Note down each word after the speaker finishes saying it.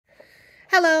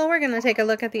Hello, we're going to take a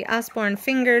look at the Usborne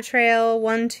Fingertrail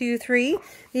 1, 2, 3.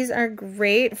 These are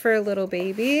great for little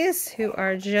babies who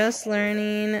are just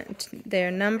learning their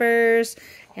numbers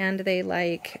and they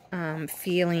like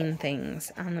feeling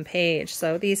things on the page.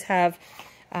 So these have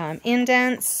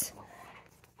indents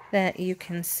that you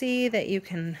can see, that you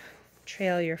can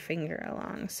trail your finger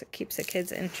along, so it keeps the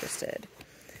kids interested.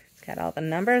 It's got all the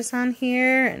numbers on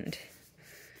here and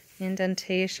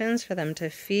indentations for them to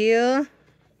feel.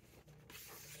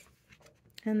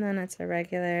 And then it's a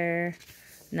regular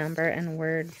number and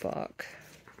word book.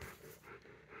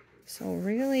 So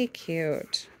really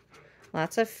cute.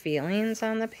 Lots of feelings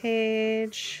on the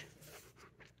page.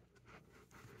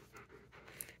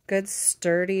 Good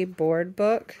sturdy board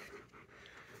book.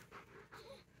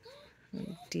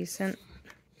 Decent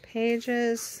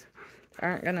pages.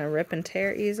 Aren't gonna rip and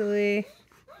tear easily.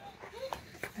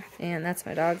 And that's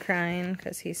my dog crying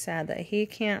because he's sad that he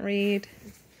can't read.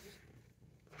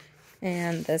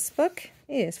 And this book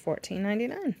is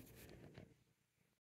 $14.99.